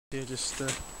Yeah, just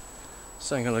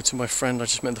saying hello to my friend I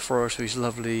just met in the forest, who's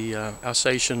lovely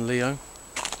Alsatian Leo,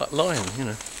 like Lion, you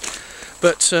know.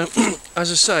 But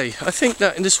as I say, I think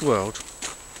that in this world,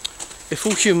 if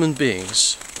all human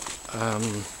beings,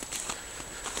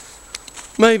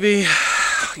 maybe,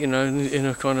 you know, in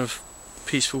a kind of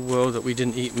peaceful world that we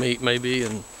didn't eat meat maybe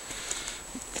and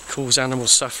cause animal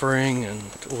suffering and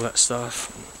all that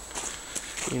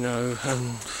stuff, you know,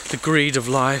 and the greed of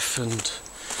life and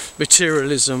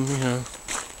materialism, you know.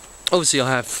 Obviously I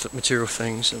have material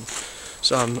things, and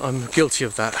so I'm guilty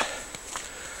of that.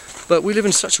 But we live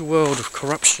in such a world of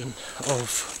corruption,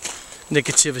 of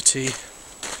negativity.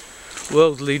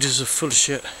 World leaders are full of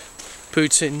shit.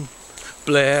 Putin,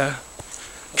 Blair,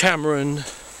 Cameron,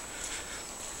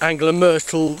 Angela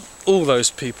Merkel, all those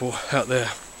people out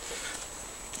there.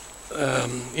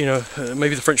 You know,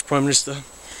 maybe the French Prime Minister.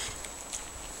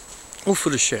 All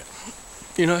full of shit,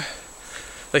 you know.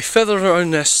 They feather their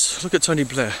own nests. Look at Tony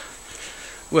Blair.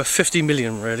 Worth 50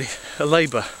 million really. A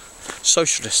Labour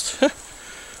socialist.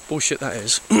 Bullshit that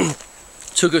is.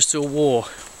 Took us to a war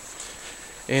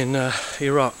in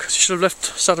Iraq. They should have left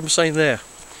Saddam Hussein there.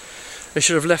 They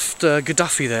should have left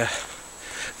Gaddafi there.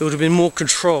 There would have been more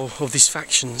control of these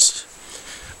factions.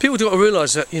 People do not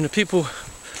realise that, you know, people,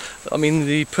 I mean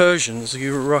the Persians, the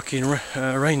Iraqi and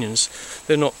Iranians,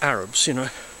 they're not Arabs, you know.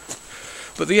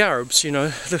 But the Arabs, you know,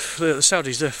 the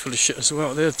Saudis, they're full of shit as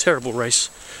well. They're a terrible race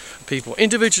of people.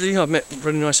 Individually, I've met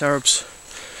really nice Arabs,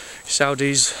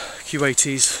 Saudis,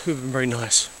 Kuwaitis, who've been very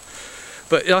nice.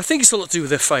 But I think it's a lot to do with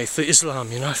their faith, the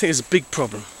Islam, you know. I think there's a big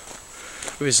problem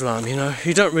with Islam, you know.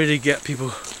 You don't really get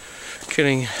people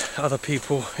killing other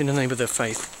people in the name of their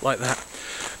faith like that.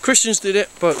 Christians did it,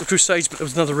 but the Crusades, but there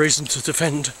was another reason to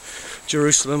defend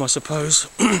Jerusalem, I suppose.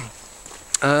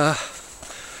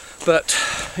 But,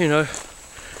 you know,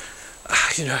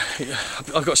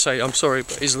 I've got to say, I'm sorry,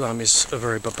 but Islam is a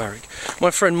very barbaric.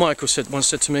 My friend Michael once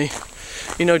said to me,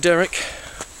 you know, Derek,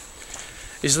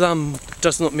 Islam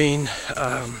does not mean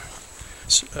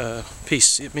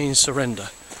peace, it means surrender.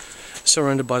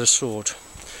 Surrender by the sword.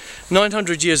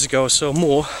 900 years ago or so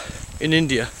more, in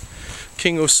India,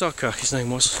 King Osaka, his name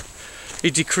was, he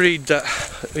decreed that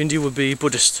India would be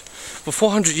Buddhist. For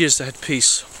 400 years they had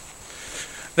peace.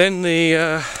 Then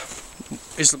the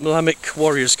Islamic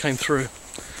warriors came through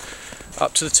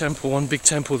up to the temple, one big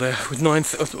temple there with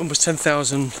almost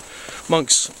 10,000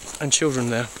 monks and children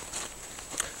there.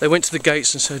 They went to the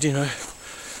gates and said, you know,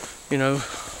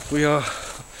 we are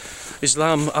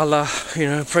Islam, Allah, you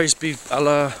know, praise be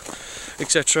Allah,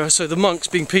 etc. So the monks,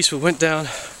 being peaceful, went down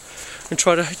and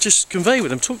tried to just convey with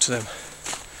them, talk to them.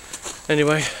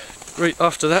 Anyway, right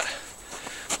after that,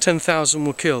 10,000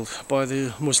 were killed by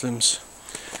the Muslims.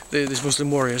 These Muslim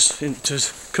warriors,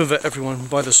 to convert everyone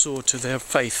by the sword to their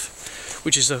faith,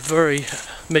 which is a very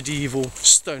medieval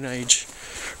Stone Age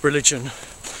religion,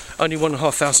 only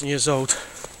 1,500 years old.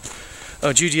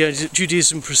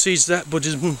 Judaism precedes that,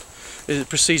 Buddhism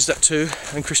precedes that too,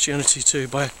 and Christianity too,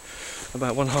 by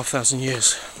about 1,500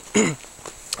 years.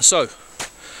 So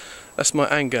that's my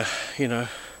anger, you know.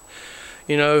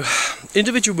 You know,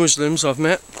 individual Muslims I've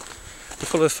met, they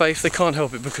follow the faith, they can't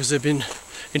help it because they've been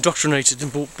indoctrinated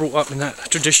and brought up in that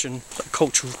tradition, that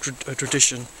cultural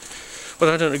tradition. But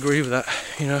I don't agree with that,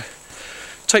 you know.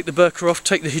 Take the burqa off,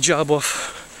 take the hijab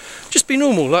off, just be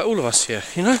normal like all of us here,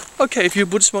 you know. Okay, if you're a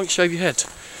Buddhist monk, shave your head,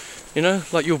 you know,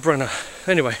 like your Brenner.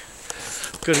 Anyway,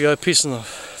 gotta go, peace and love,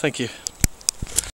 thank you.